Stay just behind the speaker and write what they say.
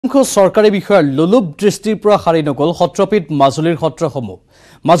একাংশ চৰকাৰী বিষয়াৰ লোলুপ দৃষ্টিৰ পৰা সাৰি নগল সত্ৰপীঠ মাজুলীৰ সত্ৰসমূহ।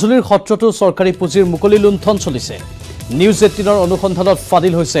 মাজুলীৰ সত্ৰটো চৰকাৰী পুঁজিৰ মুকলি লুণ্ঠন চলিছে। নিউজ 18ৰ অনুসন্ধানত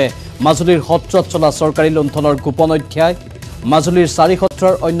ফাদিল হৈছে মাজুলীৰ সত্ৰত চলা চৰকাৰী লুণ্ঠনৰ গোপন অধ্যায়। মাজুলীৰ 4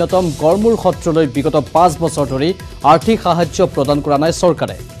 সত্ৰৰ অন্যতম গড়মূৰ সত্ৰলৈ বিগত 5 বছৰ ধৰি আৰ্থিক সাহায্য প্ৰদান কৰা নাই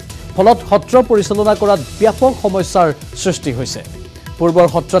চৰকাৰে। ফলত সত্ৰ পৰিচালনা কৰাত ব্যাপক সমস্যাৰ সৃষ্টি হৈছে। পূৰ্বৰ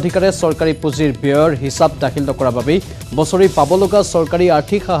সত্ৰাধিকাৰে চৰকাৰী পুঁজিৰ ব্যয়ৰ হিচাপ দাখিল নকৰাৰ বাবে বছৰি পাবলগা চৰকাৰী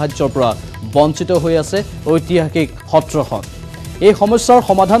আৰ্থিক সাহায্যৰ পৰা বঞ্চিত হৈ আছে ঐতিহাসিক সত্ৰখন। এই সমস্যাৰ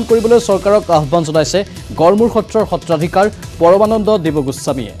সমাধান কৰিবলৈ চৰকাৰক আহ্বান জনাইছে গড়মূৰ সত্ৰৰ সত্ৰাধিকাৰ পৰমানন্দ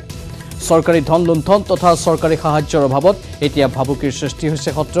দেৱগোস্বামীয়ে। চৰকাৰী ধন লুণ্ঠন তথা চৰকাৰী সাহায্যৰ অভাৱত এতিয়া ভাবুকিৰ সৃষ্টি হৈছে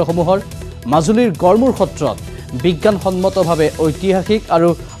সত্ৰসমূহৰ। মাজুলীৰ গড়মূৰ সত্ৰত বিজ্ঞানসন্মতভাৱে ঐতিহাসিক আৰু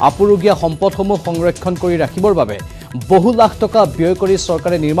আপুৰুগীয়া সম্পদসমূহ সংৰক্ষণ কৰি ৰাখিবৰ বাবে বহু লাখ টকা ব্যয় কৰি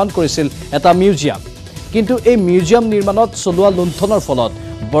চৰকাৰে নিৰ্মাণ কৰিছিল এটা মিউজিয়াম। কিন্তু এই মিউজিয়াম নিৰ্মাণত চলোৱা লুণ্ঠনৰ ফলত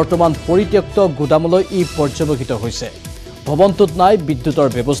বৰ্তমান পৰিত্যক্ত গুদামলৈ ই পৰ্যবেক্ষিত হৈছে। ভৱনটোত নাই বিদ্যুতৰ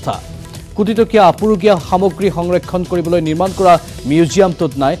ব্যৱস্থা। কোটিটকীয়া আপুৰুগীয়া সামগ্ৰী সংৰক্ষণ কৰিবলৈ নিৰ্মাণ কৰা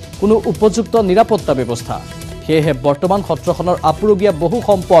মিউজিয়ামটোত নাই কোনো উপযুক্ত নিৰাপত্তা ব্যৱস্থা। সেয়েহে বৰ্তমান সত্ৰখনৰ আপুৰুগীয়া বহু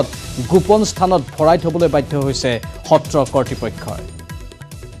সম্পদ গোপন স্থানত ভৰাই থবলৈ বাধ্য হৈছে সত্ৰ কৰ্তৃপক্ষই।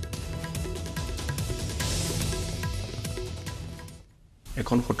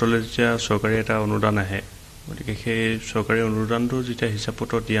 এখন সত্ৰলৈ যেতিয়া চৰকাৰী এটা অনুদান আহে, গতিকে সেই চৰকাৰী অনুদানটো যেতিয়া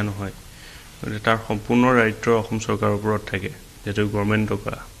হিচাপত দিয়া নহয়, গতিকে তাৰ সম্পূৰ্ণ দায়িত্ব অসম চৰকাৰৰ ওপৰত থাকে, যিহেতু গভৰ্ণমেণ্ট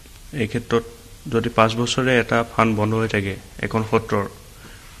টকা। এই ক্ষেত্ৰত যদি 5 বছৰে এটা ফাণ্ড বন্ধ হৈ থাকে এখন সত্ৰৰ,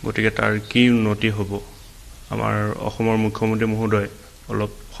 গতিকে তাৰ কি উন্নতি হ'ব? আমাৰ অসমৰ মুখ্যমন্ত্ৰী মহোদয়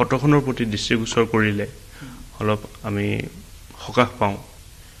অলপ সত্ৰখনৰ প্ৰতি দৃষ্টিগোচৰ কৰিলে অলপ আমি সকাহ পাওঁ।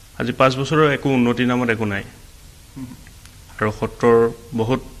 আজি 5 বছৰৰ একো উন্নতি নামত একো নাই আৰু সত্ৰৰ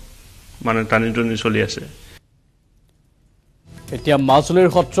বহুত টানি চলি আছে। এতিয়া মাজুলীৰ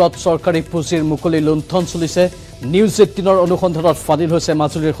সত্ৰত চৰকাৰী পুঁজিৰ মুকলি লুণ্ঠন চলিছে। নিউজ 18ৰ অনুসন্ধানত ফাদিল হৈছে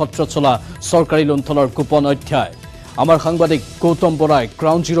মাজুলীৰ সত্ৰত চলা চৰকাৰী লুণ্ঠনৰ গোপন অধ্যায়। আমাৰ সাংবাদিক গৌতম বৰাই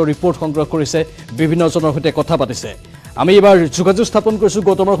গ্ৰাউণ্ড জিৰ' ৰিপৰ্ট সংগ্ৰহ কৰিছে, বিভিন্নজনৰ সৈতে কথা পাতিছে। আমি এবাৰ যোগাযোগ স্থাপন কৰিছোঁ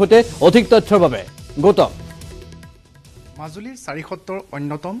গৌতমৰ সৈতে অধিক তথ্যৰ বাবে। গৌতম, মাজুলীৰ 4 সত্ৰৰ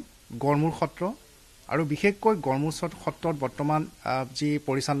অন্যতম গড়মূৰ সত্ৰ আৰু বিশেষকৈ গড়মূৰ সত্ৰত বৰ্তমান যি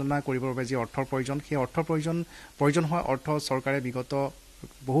পৰিচালনা কৰিবৰ বাবে যি অৰ্থৰ প্ৰয়োজন, সেই অৰ্থৰ প্ৰয়োজন হোৱা অৰ্থ চৰকাৰে বিগত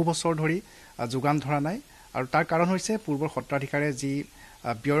বহু বছৰ ধৰি যোগান ধৰা নাই। আৰু তাৰ কাৰণ হৈছে পূৰ্বৰ সত্ৰাধিকাৰে যি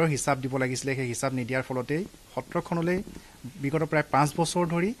ব্যয়ৰ হিচাপ দিব লাগিছিলে, সেই হিচাপ নিদিয়াৰ ফলতেই সত্ৰখনলৈ বিগত প্ৰায় 5 বছৰ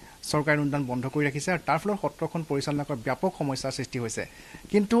ধৰি চৰকাৰী অনুদান বন্ধ কৰি ৰাখিছে আৰু তাৰ ফলত সত্ৰখন পৰিচালনা কৰাত ব্যাপক সমস্যাৰ সৃষ্টি হৈছে।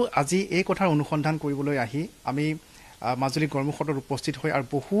 কিন্তু আজি এই কথাৰ অনুসন্ধান কৰিবলৈ আহি আমি মাজুলী গড়মূৰ সত্ৰত উপস্থিত হৈ আৰু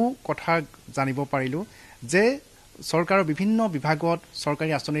বহু কথা জানিব পাৰিলোঁ যে চৰকাৰৰ বিভিন্ন বিভাগত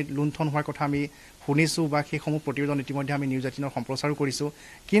চৰকাৰী আঁচনিত লুণ্ঠন হোৱাৰ কথা আমি শুনিছোঁ বা সেইসমূহ প্ৰতিবেদন ইতিমধ্যে আমি নিউজ 18ৰ সম্প্ৰচাৰো কৰিছোঁ।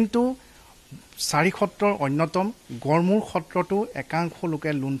 কিন্তু 4 সত্ৰৰ অন্যতম গড়মূৰ সত্ৰতো একাংশ লোকে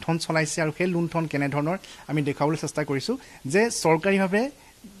লুণ্ঠন চলাইছে আৰু সেই লুণ্ঠন কেনেধৰণৰ আমি দেখুৱাবলৈ চেষ্টা কৰিছোঁ যে চৰকাৰীভাৱে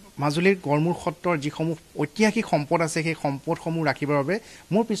মাজুলীৰ গড়মূৰ সত্ৰৰ যিসমূহ ঐতিহাসিক সম্পদ আছে, সেই সম্পদসমূহ ৰাখিবৰ বাবে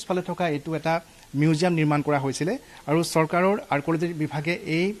মোৰ পিছফালে থকা এইটো এটা মিউজিয়াম নিৰ্মাণ কৰা হৈছিলে আৰু চৰকাৰৰ আৰ্কলজী বিভাগে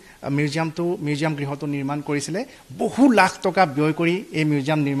এই মিউজিয়াম গৃহটো নিৰ্মাণ কৰিছিলে। বহু লাখ টকা ব্যয় কৰি এই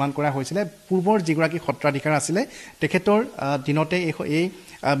মিউজিয়াম নিৰ্মাণ কৰা হৈছিলে। পূৰ্বৰ যিগৰাকী সত্ৰাধিকাৰ আছিলে তেখেতৰ দিনতে এই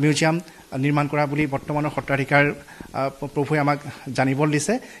মিউজিয়াম নিৰ্মাণ কৰা বুলি বৰ্তমানৰ সত্ৰাধিকাৰ প্ৰভুৱে আমাক জানিবলৈ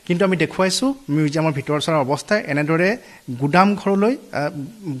দিছে। কিন্তু আমি দেখুৱাইছোঁ মিউজিয়ামৰ ভিতৰ চৰা অৱস্থা এনেদৰে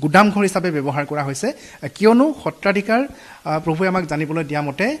গুদামঘৰ হিচাপে ব্যৱহাৰ কৰা হৈছে। কিয়নো সত্ৰাধিকাৰ প্ৰভুৱে আমাক জানিবলৈ দিয়া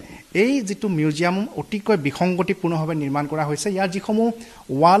মতে এই যিটো মিউজিয়াম অতিকৈ বিসংগতিপূৰ্ণভাৱে নিৰ্মাণ কৰা হৈছে। ইয়াৰ যিসমূহ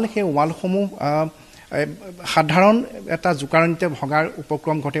ৱাল, সেই ৱালসমূহ সাধাৰণ এটা জোকাৰণিতে ভগাৰ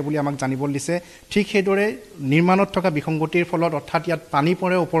উপক্ৰম ঘটে বুলি আমাক জানিবলৈ দিছে। ঠিক সেইদৰে নিৰ্মাণত থকা বিসংগতিৰ ফলত অৰ্থাৎ ইয়াত পানী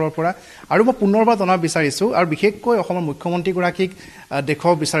পৰে ওপৰৰ পৰা। আৰু মই পুনৰবাৰ জনাব বিচাৰিছোঁ আৰু বিশেষকৈ অসমৰ মুখ্যমন্ত্ৰীগৰাকীক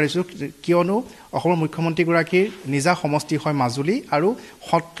দেখুৱাব বিচাৰিছোঁ, কিয়নো অসমৰ মুখ্যমন্ত্ৰীগৰাকীৰ নিজা সমষ্টি হয় মাজুলী আৰু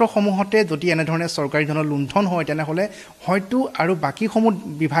সত্ৰসমূহতে যদি এনেধৰণে চৰকাৰী ধৰণৰ লুণ্ঠন হয় তেনেহ'লে হয়তো আৰু বাকীসমূহ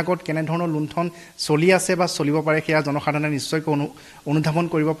বিভাগত কেনেধৰণৰ লুণ্ঠন চলি আছে বা চলিব পাৰে সেয়া জনসাধাৰণে নিশ্চয়কৈ অনুধাৱন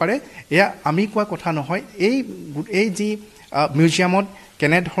কৰিব পাৰে। এয়া আমি কোৱা কথা নহয়। এই যি মিউজিয়ামত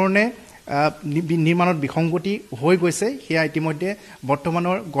কেনেধৰণে নিৰ্মাণত বিসংগতি হৈ গৈছে সেয়া ইতিমধ্যে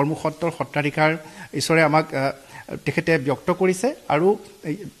বৰ্তমানৰ গড়মূৰ সত্ৰৰ সত্ৰাধিকাৰ ঈশ্বৰে আমাক তেখেতে ব্যক্ত কৰিছে আৰু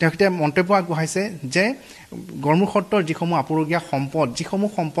তেখেতে মন্তব্য আগবঢ়াইছে যে গড়মূৰ সত্ৰৰ যিসমূহ আপুৰুগীয়া সম্পদ, যিসমূহ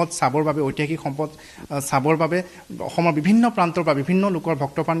সম্পদ চাবৰ বাবে, ঐতিহাসিক সম্পদ চাবৰ বাবে অসমৰ বিভিন্ন প্ৰান্তৰ পৰা বিভিন্ন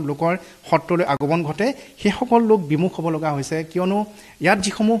ভক্তপ্ৰাণ লোকৰ সত্ৰলৈ আগমন ঘটে, সেইসকল লোক বিমুখ হ'ব লগা হৈছে। কিয়নো ইয়াত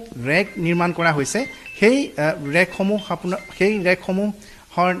যিসমূহ ৰেক নিৰ্মাণ কৰা হৈছে সেই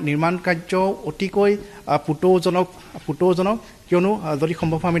ৰেকসমূহৰ নিৰ্মাণ কাৰ্য অতিকৈ পুতৌজনক কিয়নো যদি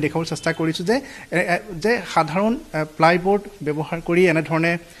সম্ভৱ হয় আমি দেখাবলৈ চেষ্টা কৰিছোঁ যে সাধাৰণ প্লাইবোৰ্ড ব্যৱহাৰ কৰি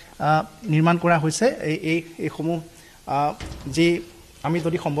এনেধৰণে নিৰ্মাণ কৰা হৈছে এইসমূহ যি আমি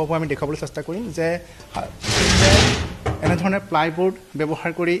যদি সম্ভৱ হয় আমি দেখাবলৈ চেষ্টা কৰিম যে এনেধৰণে প্লাইবোৰ্ড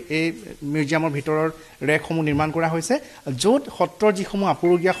ব্যৱহাৰ কৰি এই মিউজিয়ামৰ ভিতৰৰ ৰেকসমূহ নিৰ্মাণ কৰা হৈছে য'ত সত্ৰৰ যিসমূহ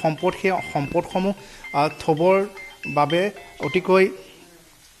আপুৰুগীয়া সম্পদ সেই সম্পদসমূহ থ'বৰ বাবে অতিকৈ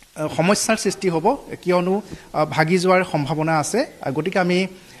সমস্যাৰ সৃষ্টি হ'ব কিয়নো ভাগি যোৱাৰ সম্ভাৱনা আছে গতিকে আমি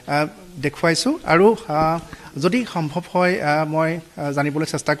দেখুৱাইছোঁ আৰু যদি সম্ভৱ হয় মই জানিবলৈ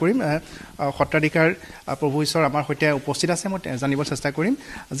চেষ্টা কৰিম সত্ৰাধিকাৰ প্ৰভু ঈশ্বৰ আমাৰ সৈতে উপস্থিত আছে মই জানিবলৈ চেষ্টা কৰিম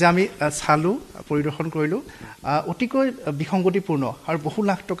যে আমি চালোঁ পৰিদৰ্শন কৰিলোঁ অতিকৈ বিসংগতিপূৰ্ণ আৰু বহু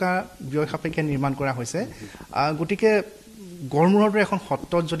লাখ টকা ব্যয় সাপেক্ষে নিৰ্মাণ কৰা হৈছে গতিকে গড়মূৰৰ দৰে এখন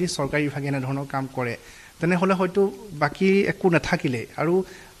সত্ৰত যদি চৰকাৰী বিভাগে এনেধৰণৰ কাম কৰে তেনেহ'লে হয়তো বাকী একো নাথাকিলে আৰু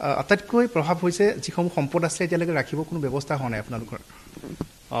আটাইতকৈ প্ৰভাৱ হৈছে যিসমূহ সম্পদ আছে এতিয়ালৈকে ৰাখিব কোনো ব্যৱস্থা হোৱা নাই আপোনালোকৰ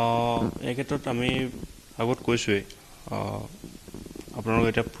এই ক্ষেত্ৰত আমি আগত কৈছোঁৱেই আপোনালোকে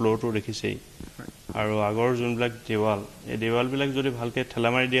এতিয়া ফ্ল'ৰটো দেখিছেই আৰু আগৰ যোনবিলাক দেৱাল এই দেৱালবিলাক যদি ভালকৈ ঠেলা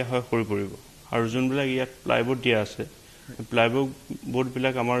মাৰি দিয়া হয় সৰি পৰিব আৰু যোনবিলাক ইয়াত প্লাইবোৰ্ড দিয়া আছে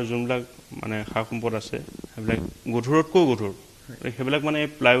প্লাইবোৰ্ডবিলাক আমাৰ যোনবিলাক মানে সা সম্পদ আছে সেইবিলাক গধুৰতকৈও গধুৰ সেইবিলাক মানে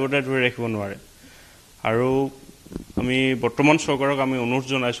প্লাইবোৰ্ডে ধৰি ৰাখিব নোৱাৰে আৰু আমি বৰ্তমান চৰকাৰক আমি অনুৰোধ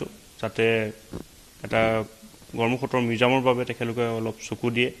জনাইছোঁ যাতে এটা গড়মূৰ সত্ৰৰ মিউজিয়ামৰ বাবে তেখেতলোকে অলপ চকু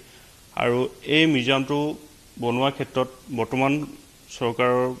দিয়ে আৰু এই মিউজিয়ামটো বনোৱাৰ ক্ষেত্ৰত বৰ্তমান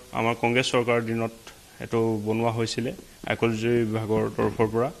চৰকাৰৰ আমাৰ কংগ্ৰেছ চৰকাৰৰ দিনত এইটো বনোৱা হৈছিলে আৰ্কিঅলজি বিভাগৰ তৰফৰ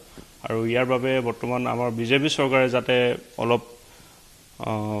পৰা আৰু ইয়াৰ বাবে বৰ্তমান আমাৰ বিজেপি চৰকাৰে যাতে অলপ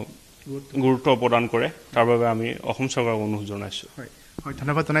গুৰুত্ব প্ৰদান কৰে তাৰ বাবে আমি অসম চৰকাৰক অনুৰোধ জনাইছোঁ হয়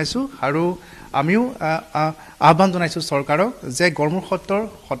ধন্যবাদ জনাইছোঁ আৰু আমিও আহ্বান জনাইছোঁ চৰকাৰক যে গড়মূৰ সত্ৰৰ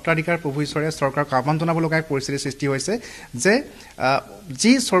সত্ৰাধিকাৰ প্ৰভু ঈশ্বৰে চৰকাৰক আহ্বান জনাব লগা এক পৰিস্থিতিৰ সৃষ্টি হৈছে যে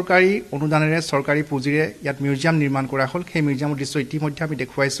যি চৰকাৰী অনুদানেৰে চৰকাৰী পুঁজিৰে ইয়াত মিউজিয়াম নিৰ্মাণ কৰা হ'ল সেই মিউজিয়ামৰ দৃশ্য ইতিমধ্যে আমি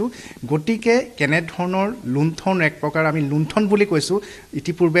দেখুৱাইছোঁ গতিকে কেনেধৰণৰ লুণ্ঠন এক প্ৰকাৰ আমি লুণ্ঠন বুলি কৈছোঁ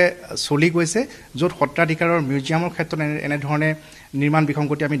ইতিপূৰ্বে চলি গৈছে য'ত সত্ৰাধিকাৰৰ মিউজিয়ামৰ ক্ষেত্ৰত এনেধৰণে নিৰ্মাণ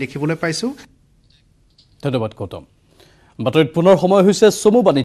বিসংগতি আমি দেখিবলৈ পাইছোঁ ধন্যবাদ গৌতম বাতৰিত পুনৰ সময় হৈছে চমু বাণী